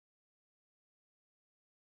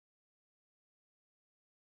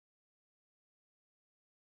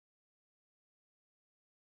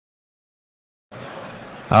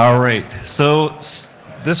All right. So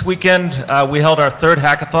this weekend we held our third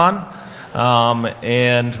hackathon,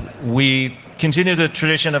 and we continued the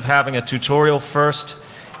tradition of having a tutorial first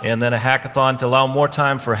and then a hackathon. To allow more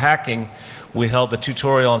time for hacking, we held the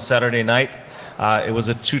tutorial on Saturday night. It was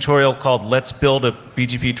a tutorial called Let's Build a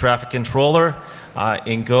BGP Traffic Controller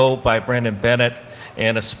in Go by Brandon Bennett,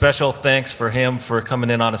 and a special thanks for him for coming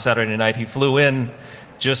in on a Saturday night. He flew in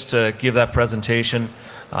just to give that presentation.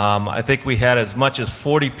 I think we had as much as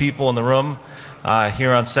 40 people in the room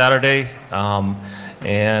here on Saturday,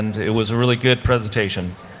 and it was a really good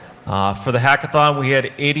presentation. For the hackathon, we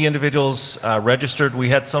had 80 individuals registered. We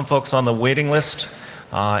had some folks on the waiting list,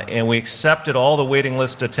 and we accepted all the waiting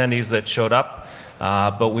list attendees that showed up,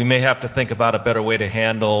 but we may have to think about a better way to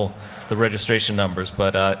handle the registration numbers.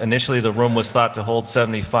 But initially, the room was thought to hold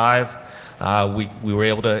 75. We were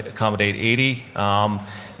able to accommodate 80,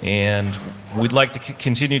 and we'd like to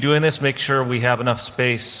continue doing this, make sure we have enough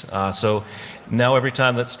space. So now every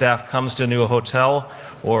time that staff comes to a new hotel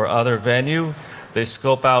or other venue, they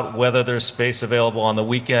scope out whether there's space available on the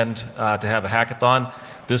weekend to have a hackathon.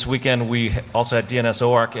 This weekend we also had DNS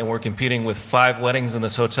OARC, and we're competing with 5 weddings in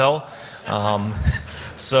this hotel.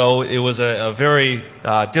 So it was a very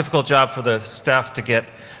difficult job for the staff to get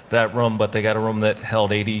that room, but they got a room that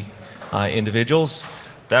held 80 individuals.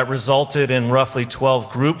 That resulted in roughly 12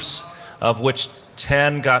 groups, of which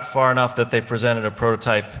 10 got far enough that they presented a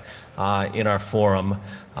prototype in our forum.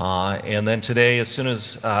 And then today, as soon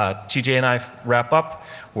as TJ and I wrap up,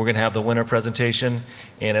 we're going to have the winner presentation.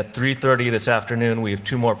 And at 3:30 this afternoon, we have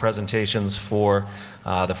 2 more presentations for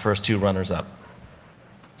the first 2 runners-up.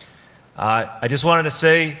 I just wanted to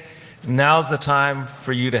say, now's the time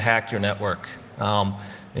for you to hack your network.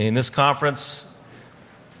 In this conference,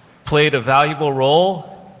 played a valuable role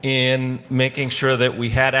in making sure that we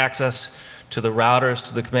had access to the routers,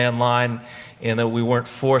 to the command line, and that we weren't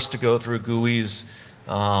forced to go through GUIs,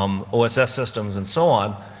 OSS systems, and so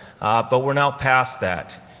on. But we're now past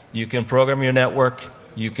that. You can program your network,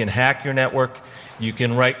 you can hack your network, you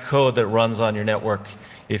can write code that runs on your network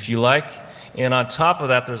if you like. And on top of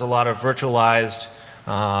that, there's a lot of virtualized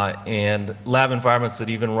and lab environments that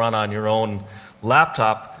even run on your own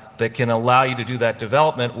laptop that can allow you to do that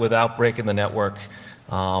development without breaking the network.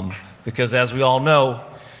 Because as we all know,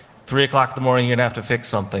 3 o'clock in the morning, you're gonna have to fix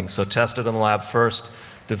something. So test it in the lab first,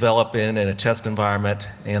 develop in a test environment,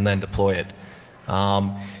 and then deploy it.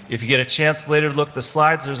 If you get a chance later to look at the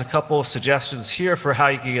slides, there's a couple of suggestions here for how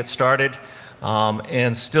you can get started.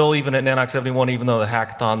 And still, even at NANOG 71, even though the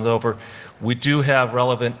hackathon's over, we do have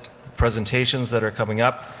relevant presentations that are coming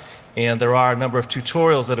up. And there are a number of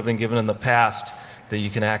tutorials that have been given in the past that you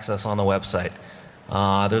can access on the website.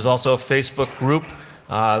 There's also a Facebook group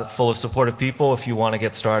full of supportive people if you want to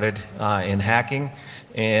get started in hacking.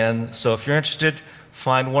 And so if you're interested,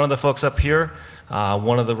 find one of the folks up here,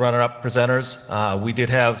 one of the runner-up presenters. We did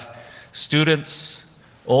have students,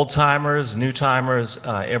 old-timers, new-timers,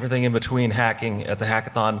 everything in between hacking at the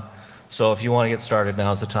hackathon. So if you want to get started,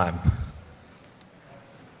 now's the time.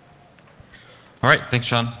 All right, thanks,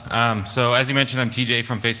 Sean. So as you mentioned, I'm TJ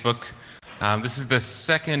from Facebook. This is the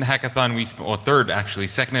second hackathon third actually,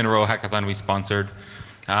 second in a row hackathon we sponsored.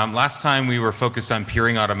 Last time we were focused on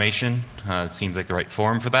peering automation. It seems like the right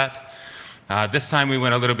forum for that. This time we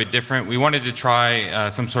went a little bit different. We wanted to try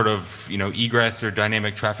some sort of egress or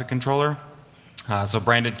dynamic traffic controller. So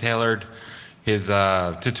Brandon tailored his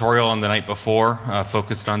tutorial on the night before,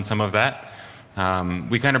 focused on some of that.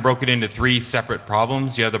 We kind of broke it into 3 separate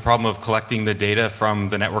problems. You have the problem of collecting the data from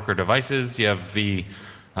the network or devices. You have the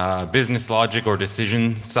business logic or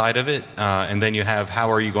decision side of it, and then you have how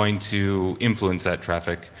are you going to influence that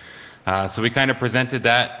traffic. So we kind of presented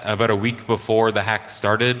that about a week before the hack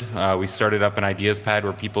started. We started up an ideas pad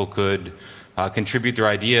where people could contribute their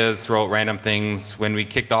ideas, throw out random things. When we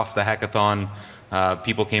kicked off the hackathon,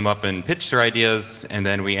 people came up and pitched their ideas, and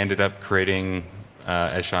then we ended up creating,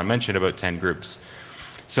 as Sean mentioned, about 10 groups.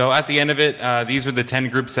 So at the end of it, these are the 10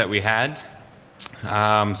 groups that we had.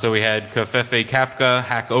 So we had Covfefe Kafka,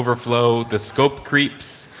 Hack Overflow, the Scope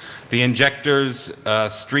Creeps, the Injectors,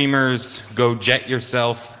 Streamers, Go Jet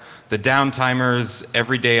Yourself, the Downtimers,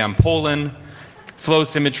 Everyday I'm Poland, Flow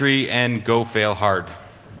Symmetry, and Go Fail Hard.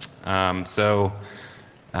 So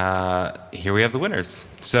here we have the winners.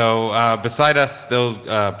 So beside us, they'll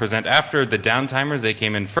present after the Downtimers. They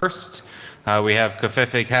came in first. We have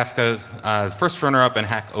Covfefe Kafka as first runner-up and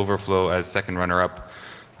Hack Overflow as second runner-up.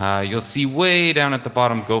 You'll see way down at the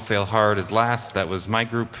bottom, Go Fail Hard is last. That was my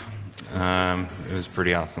group. It was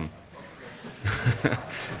pretty awesome.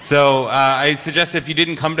 So I suggest if you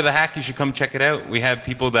didn't come to the hack, you should come check it out. We have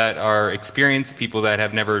people that are experienced, people that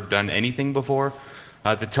have never done anything before.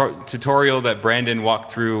 The tutorial that Brandon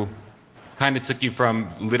walked through kind of took you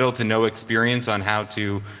from little to no experience on how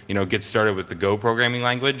to, get started with the Go programming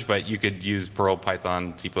language, but you could use Perl,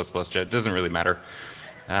 Python, C++, it doesn't really matter.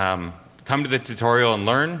 Come to the tutorial and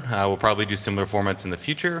learn. We'll probably do similar formats in the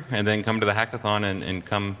future, and then come to the hackathon and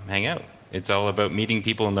come hang out. It's all about meeting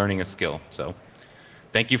people and learning a skill. So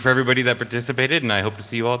thank you for everybody that participated, and I hope to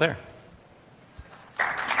see you all there.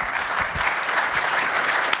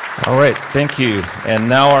 All right, thank you. And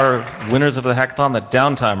now our winners of the hackathon, the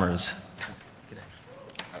downtimers.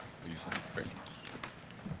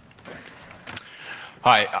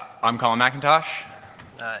 Hi, I'm Colin McIntosh.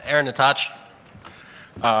 Aaron Natach.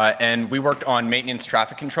 And we worked on Maintenance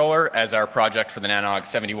Traffic Controller as our project for the NANOG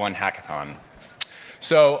 71 Hackathon.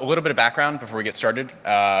 So a little bit of background before we get started.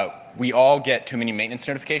 We all get too many maintenance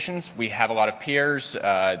notifications. We have a lot of peers.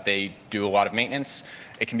 They do a lot of maintenance.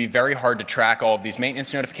 It can be very hard to track all of these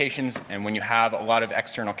maintenance notifications, and when you have a lot of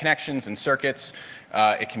external connections and circuits,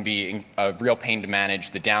 it can be a real pain to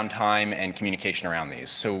manage the downtime and communication around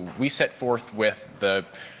these. So we set forth with the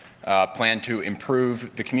plan to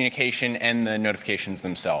improve the communication and the notifications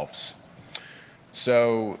themselves.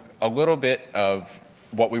 So a little bit of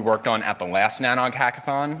what we worked on at the last NANOG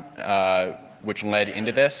hackathon, which led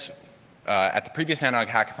into this. At the previous NANOG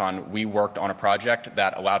hackathon, we worked on a project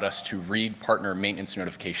that allowed us to read partner maintenance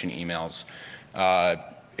notification emails.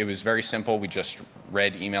 It was very simple. We just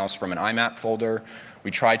read emails from an IMAP folder.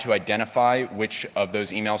 We tried to identify which of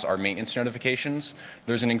those emails are maintenance notifications.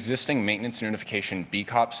 There's an existing maintenance notification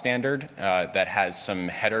BCOP standard that has some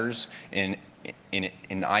headers in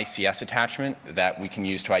an ICS attachment that we can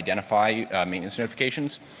use to identify maintenance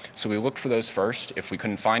notifications. So we looked for those first. If we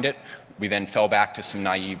couldn't find it, we then fell back to some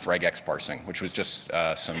naive regex parsing, which was just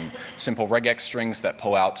some simple regex strings that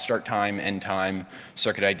pull out start time, end time,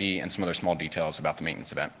 circuit ID, and some other small details about the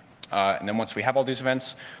maintenance event. And then once we have all these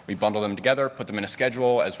events, we bundle them together, put them in a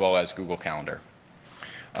schedule, as well as Google Calendar.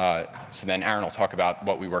 So then Aaron will talk about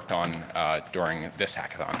what we worked on during this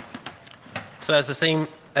hackathon. So as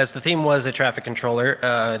the theme was a traffic controller,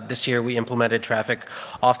 this year we implemented traffic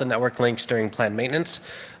off the network links during planned maintenance.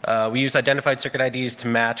 We used identified circuit IDs to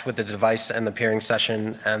match with the device and the peering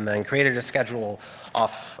session, and then created a schedule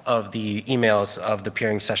off of the emails of the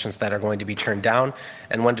peering sessions that are going to be turned down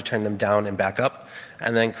and when to turn them down and back up,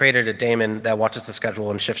 and then created a daemon that watches the schedule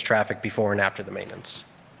and shifts traffic before and after the maintenance.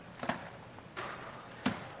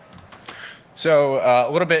 So a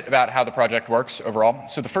little bit about how the project works overall.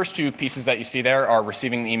 So the first two pieces that you see there are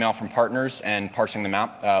receiving the email from partners and parsing them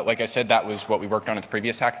out. Like I said, that was what we worked on at the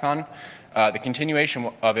previous hackathon. The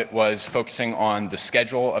continuation of it was focusing on the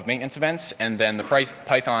schedule of maintenance events and then the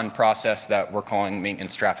Python process that we're calling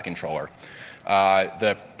Maintenance Traffic Controller.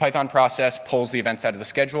 The Python process pulls the events out of the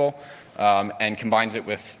schedule and combines it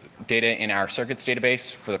with data in our circuits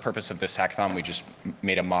database. For the purpose of this hackathon, we just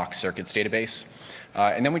made a mock circuits database.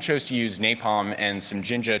 And then we chose to use Napalm and some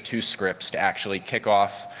Jinja 2 scripts to actually kick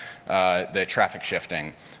off the traffic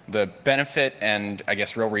shifting. The benefit and I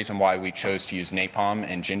guess real reason why we chose to use Napalm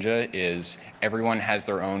and Jinja is everyone has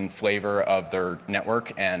their own flavor of their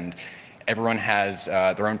network, and everyone has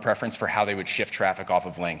their own preference for how they would shift traffic off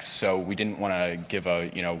of links. So we didn't want to give a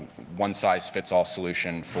one-size-fits-all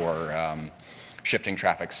solution for shifting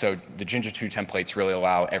traffic. So the Jinja 2 templates really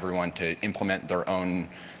allow everyone to implement their own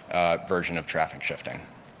version of traffic shifting.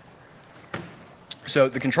 So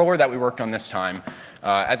the controller that we worked on this time,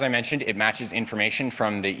 as I mentioned, it matches information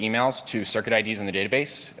from the emails to circuit IDs in the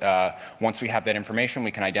database. Once we have that information,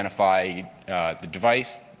 we can identify the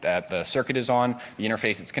device that the circuit is on, the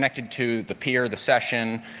interface it's connected to, the peer, the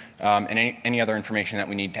session, and any other information that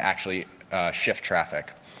we need to actually shift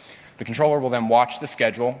traffic. The controller will then watch the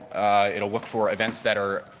schedule. It'll look for events that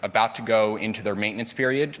are about to go into their maintenance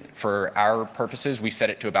period. For our purposes, we set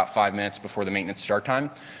it to about 5 minutes before the maintenance start time.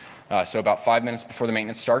 So about 5 minutes before the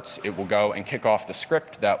maintenance starts, it will go and kick off the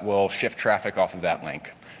script that will shift traffic off of that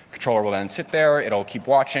link. Controller will then sit there, it'll keep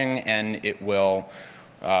watching, and it will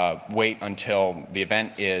wait until the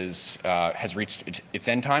event has reached its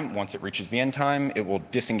end time. Once it reaches the end time, it will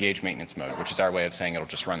disengage maintenance mode, which is our way of saying it'll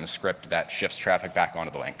just run the script that shifts traffic back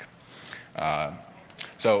onto the link.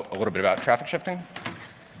 So a little bit about traffic shifting.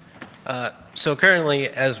 So currently,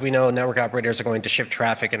 as we know, network operators are going to shift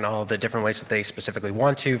traffic in all the different ways that they specifically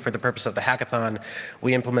want to. For the purpose of the hackathon,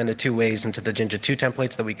 we implemented 2 ways into the Jinja 2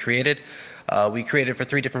 templates that we created. We created for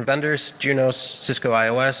 3 different vendors, Junos, Cisco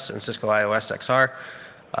iOS, and Cisco iOS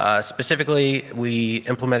XR. Specifically, we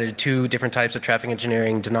implemented 2 different types of traffic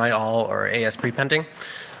engineering, deny all or AS prepending.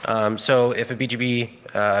 So if a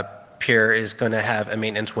BGP peer is going to have a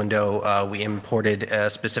maintenance window, we imported a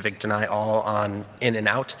specific deny all on in and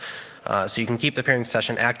out. So you can keep the peering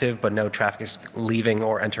session active, but no traffic is leaving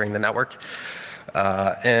or entering the network.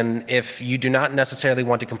 And if you do not necessarily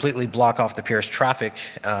want to completely block off the peer's traffic,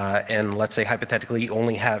 and let's say hypothetically you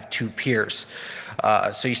only have 2 peers,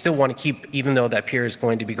 so you still want to keep, even though that peer is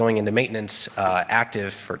going to be going into maintenance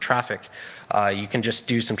active for traffic, you can just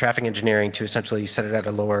do some traffic engineering to essentially set it at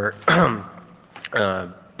a lower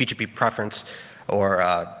BGP preference or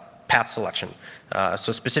path selection.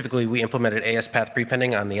 So specifically, we implemented AS path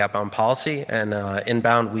prepending on the outbound policy, and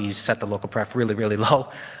inbound, we set the local pref really, really low.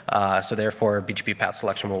 So therefore, BGP path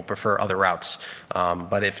selection will prefer other routes.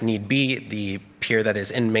 But if need be, the peer that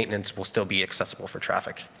is in maintenance will still be accessible for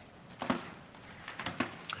traffic.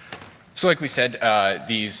 So like we said,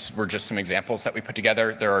 these were just some examples that we put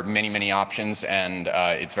together. There are many, many options, and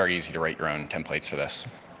it's very easy to write your own templates for this.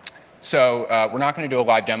 So we're not going to do a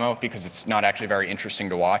live demo because it's not actually very interesting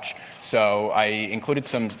to watch. So I included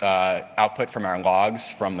some output from our logs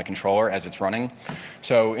from the controller as it's running.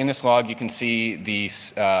 So in this log, you can see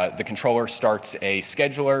the controller starts a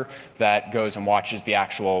scheduler that goes and watches the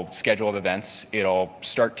actual schedule of events. It'll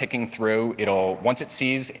start ticking through. Once it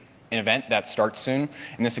sees an event that starts soon,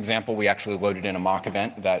 in this example, we actually loaded in a mock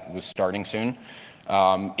event that was starting soon.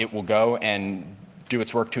 It will go and do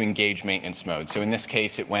its work to engage maintenance mode. So in this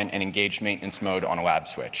case, it went and engaged maintenance mode on a lab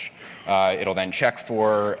switch. It'll then check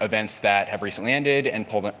for events that have recently ended and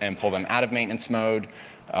pull them out of maintenance mode.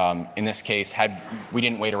 In this case, we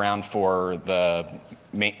didn't wait around for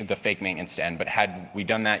the fake maintenance to end, but had we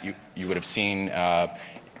done that, you would have seen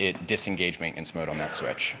it disengage maintenance mode on that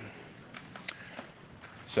switch.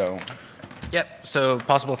 So. Yep, so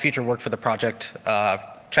possible future work for the project.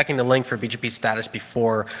 Checking the link for BGP status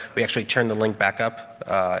before we actually turn the link back up,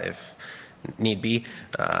 if need be.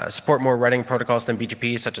 Support more routing protocols than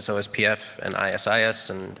BGP, such as OSPF and ISIS,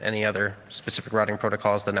 and any other specific routing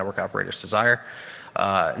protocols the network operators desire.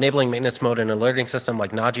 Enabling maintenance mode and alerting system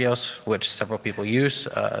like Nagios, which several people use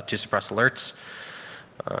to suppress alerts.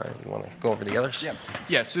 You want to go over the others?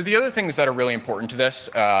 Yeah, so the other things that are really important to this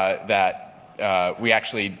that we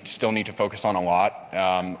actually still need to focus on a lot,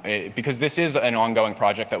 because this is an ongoing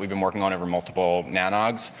project that we've been working on over multiple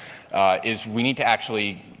NANOGs, is we need to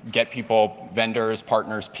actually get people, vendors,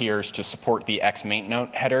 partners, peers, to support the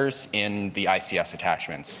X-Maintnote headers in the ICS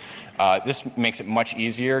attachments. This makes it much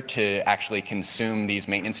easier to actually consume these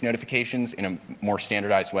maintenance notifications in a more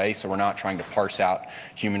standardized way, so we're not trying to parse out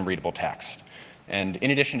human-readable text. And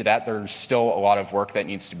in addition to that, there's still a lot of work that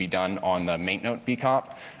needs to be done on the Maintnote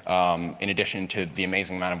BCOP, in addition to the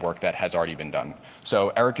amazing amount of work that has already been done.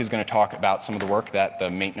 So Eric is going to talk about some of the work that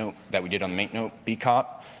we did on the Maintnote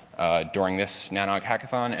BCOP during this NANOG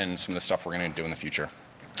hackathon, and some of the stuff we're going to do in the future.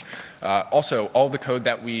 Also, all the code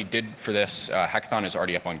that we did for this hackathon is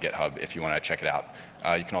already up on GitHub if you want to check it out.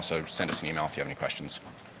 You can also send us an email if you have any questions.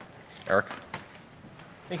 Eric?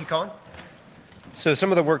 Thank you, Colin. So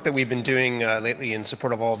some of the work that we've been doing lately in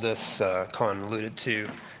support of all of this, Colin alluded to,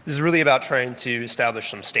 this is really about trying to establish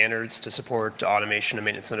some standards to support automation and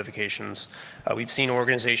maintenance notifications. We've seen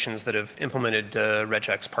organizations that have implemented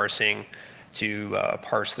regex parsing to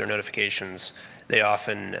parse their notifications. They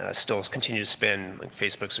often still continue to spend, like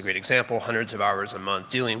Facebook's a great example, hundreds of hours a month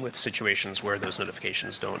dealing with situations where those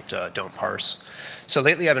notifications don't parse. So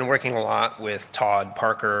lately I've been working a lot with Todd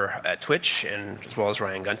Parker at Twitch, and as well as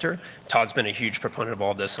Ryan Gunter. Todd's been a huge proponent of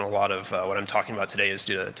all this, and a lot of what I'm talking about today is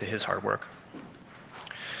due to his hard work.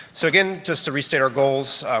 So again, just to restate our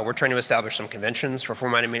goals, we're trying to establish some conventions for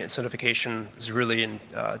formatting maintenance notification. This is really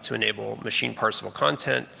to enable machine parsable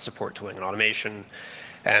content, support tooling and automation.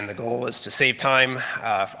 And the goal is to save time.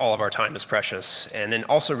 All of our time is precious. And then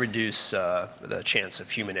also reduce the chance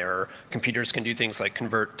of human error. Computers can do things like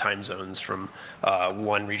convert time zones from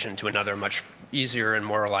one region to another much easier and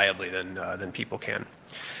more reliably than people can.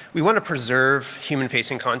 We want to preserve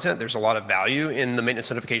human-facing content. There's a lot of value in the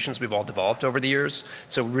maintenance notifications we've all developed over the years.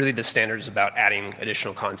 So really the standard is about adding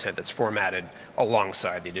additional content that's formatted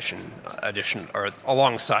alongside the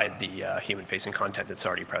alongside the human-facing content that's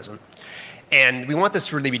already present. And we want this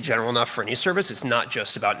to really be general enough for any service. It's not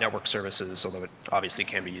just about network services, although it obviously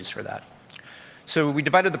can be used for that. So we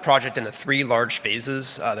divided the project into 3 large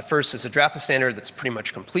phases. The first is to draft the standard that's pretty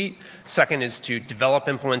much complete. Second is to develop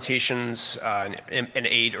implementations and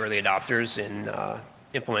aid early adopters in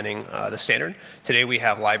implementing the standard. Today we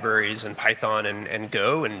have libraries in Python and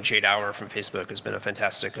Go, and Jade Auer from Facebook has been a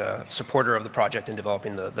fantastic supporter of the project in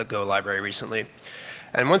developing the Go library recently.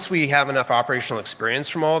 And once we have enough operational experience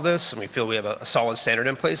from all of this, and we feel we have a solid standard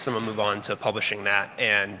in place, then we'll move on to publishing that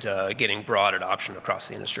and getting broad adoption across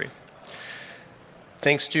the industry.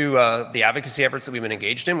 Thanks to the advocacy efforts that we've been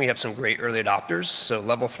engaged in, we have some great early adopters. So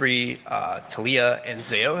Level 3, Talia and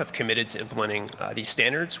Zayo have committed to implementing these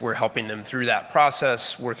standards. We're helping them through that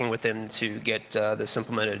process, working with them to get this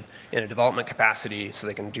implemented in a development capacity so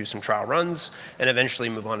they can do some trial runs and eventually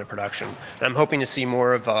move on to production. And I'm hoping to see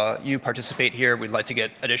more of you participate here. We'd like to get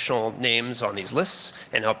additional names on these lists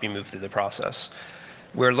and help you move through the process.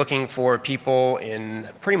 We're looking for people in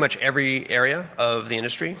pretty much every area of the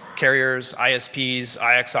industry, carriers, ISPs,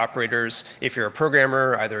 IX operators. If you're a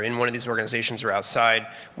programmer, either in one of these organizations or outside,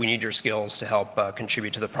 we need your skills to help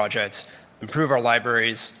contribute to the project, improve our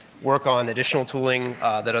libraries, work on additional tooling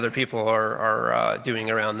that other people are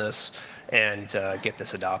doing around this, and get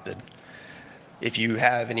this adopted. If you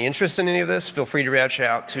have any interest in any of this, feel free to reach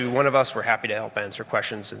out to one of us. We're happy to help answer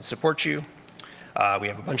questions and support you. We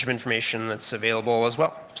have a bunch of information that's available as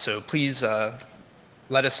well. So please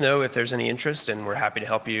let us know if there's any interest, and we're happy to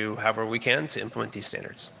help you however we can to implement these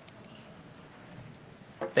standards.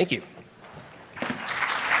 Thank you.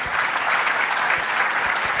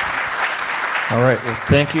 All right. Well,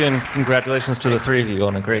 thank you, and congratulations to the three of you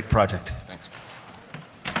on a great project.